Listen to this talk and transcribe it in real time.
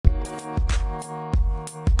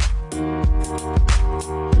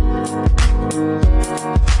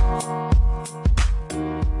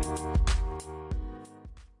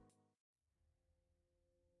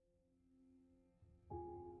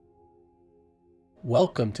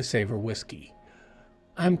Welcome to Savor Whiskey.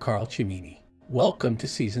 I'm Carl Cimini. Welcome to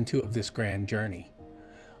Season 2 of this grand journey.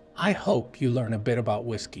 I hope you learn a bit about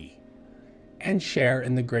whiskey and share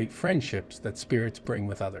in the great friendships that spirits bring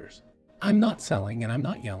with others. I'm not selling and I'm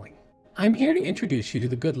not yelling. I'm here to introduce you to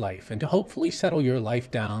the good life and to hopefully settle your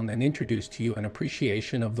life down and introduce to you an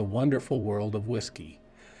appreciation of the wonderful world of whiskey,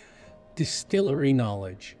 distillery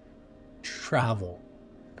knowledge, travel,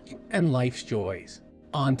 and life's joys.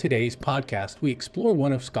 On today's podcast, we explore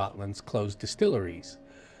one of Scotland's closed distilleries,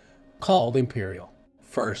 called Imperial.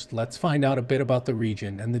 First, let's find out a bit about the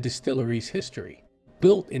region and the distillery's history.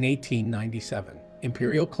 Built in 1897,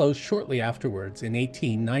 Imperial closed shortly afterwards in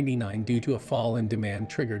 1899 due to a fall in demand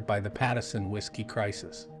triggered by the Pattison whiskey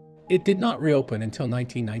crisis. It did not reopen until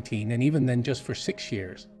 1919, and even then just for 6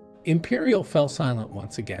 years. Imperial fell silent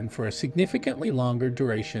once again for a significantly longer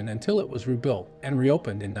duration until it was rebuilt and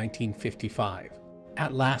reopened in 1955.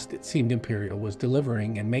 At last, it seemed Imperial was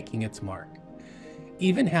delivering and making its mark,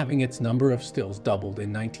 even having its number of stills doubled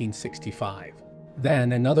in 1965.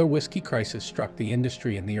 Then, another whiskey crisis struck the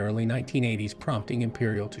industry in the early 1980s, prompting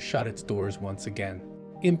Imperial to shut its doors once again.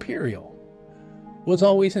 Imperial was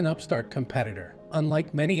always an upstart competitor.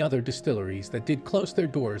 Unlike many other distilleries that did close their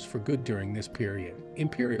doors for good during this period,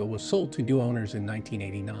 Imperial was sold to new owners in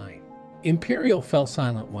 1989. Imperial fell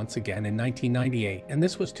silent once again in 1998, and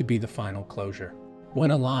this was to be the final closure, when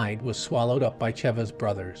Allied was swallowed up by Chivas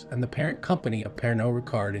Brothers and the parent company of Pernod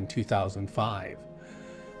Ricard in 2005.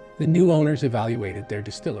 The new owners evaluated their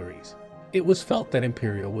distilleries. It was felt that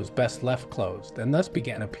Imperial was best left closed, and thus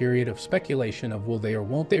began a period of speculation of will they or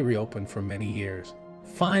won't they reopen for many years.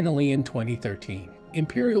 Finally, in 2013,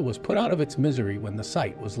 Imperial was put out of its misery when the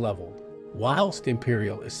site was leveled. Whilst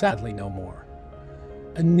Imperial is sadly no more,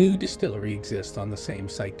 a new distillery exists on the same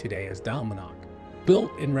site today as Dalmarnock.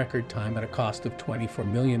 Built in record time at a cost of £24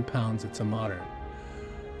 million, it's a modern,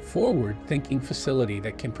 forward-thinking facility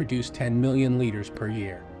that can produce 10 million litres per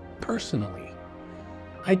year. Personally,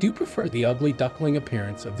 I do prefer the ugly duckling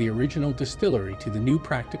appearance of the original distillery to the new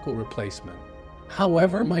practical replacement.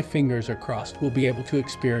 However, my fingers are crossed we'll be able to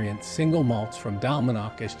experience single malts from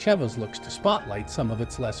Dalmarnock as Chivas looks to spotlight some of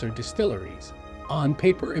its lesser distilleries. On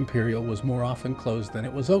paper, Imperial was more often closed than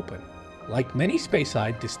it was open. Like many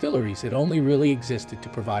Speyside distilleries, it only really existed to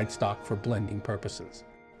provide stock for blending purposes.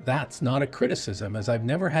 That's not a criticism, as I've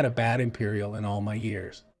never had a bad Imperial in all my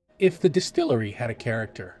years. If the distillery had a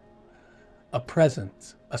character, a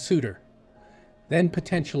presence, a suitor, then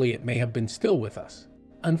potentially it may have been still with us.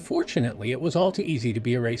 Unfortunately, it was all too easy to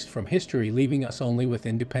be erased from history, leaving us only with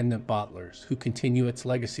independent bottlers who continue its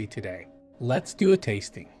legacy today. Let's do a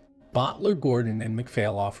tasting. Bottler Gordon and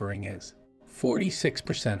MacPhail offering is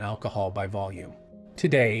 46% alcohol by volume.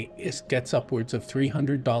 Today, it gets upwards of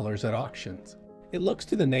 $300 at auctions. It looks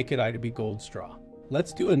to the naked eye to be gold straw.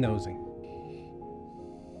 Let's do a nosing.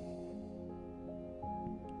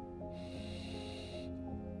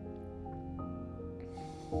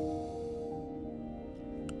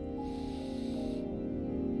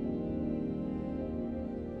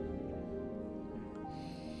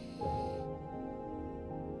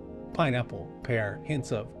 Pineapple, pear,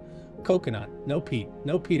 hints of coconut, no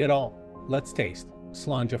peat at all. Let's taste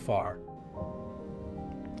Slàinte-mhath.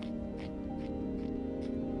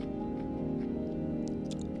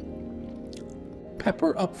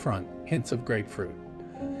 Pepper up front, hints of grapefruit.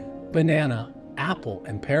 Banana, apple,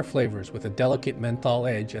 and pear flavors with a delicate menthol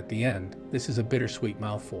edge at the end. This is a bittersweet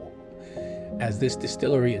mouthful, as this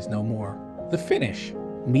distillery is no more. The finish,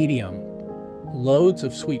 medium. Loads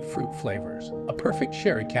of sweet fruit flavors, a perfect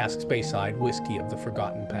sherry cask Speyside whiskey of the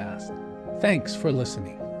forgotten past. Thanks for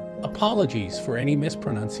listening. Apologies for any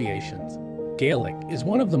mispronunciations. Gaelic is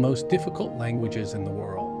one of the most difficult languages in the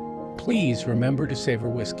world. Please remember to savor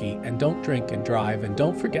whiskey and don't drink and drive, and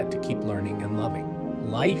don't forget to keep learning and loving.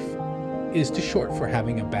 Life is too short for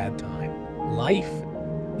having a bad time. Life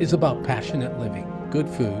is about passionate living. Good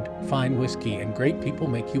food, fine whiskey, and great people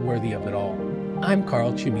make you worthy of it all. I'm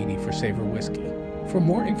Carl Cimini for Savor Whiskey. For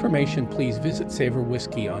more information, please visit Savor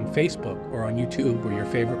Whiskey on Facebook or on YouTube or your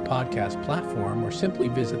favorite podcast platform, or simply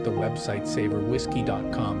visit the website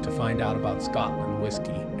savorwhiskey.com to find out about Scotland whiskey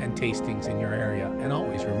and tastings in your area. And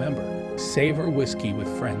always remember, savor whiskey with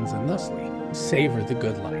friends and thusly savor the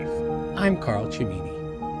good life. I'm Carl Cimini.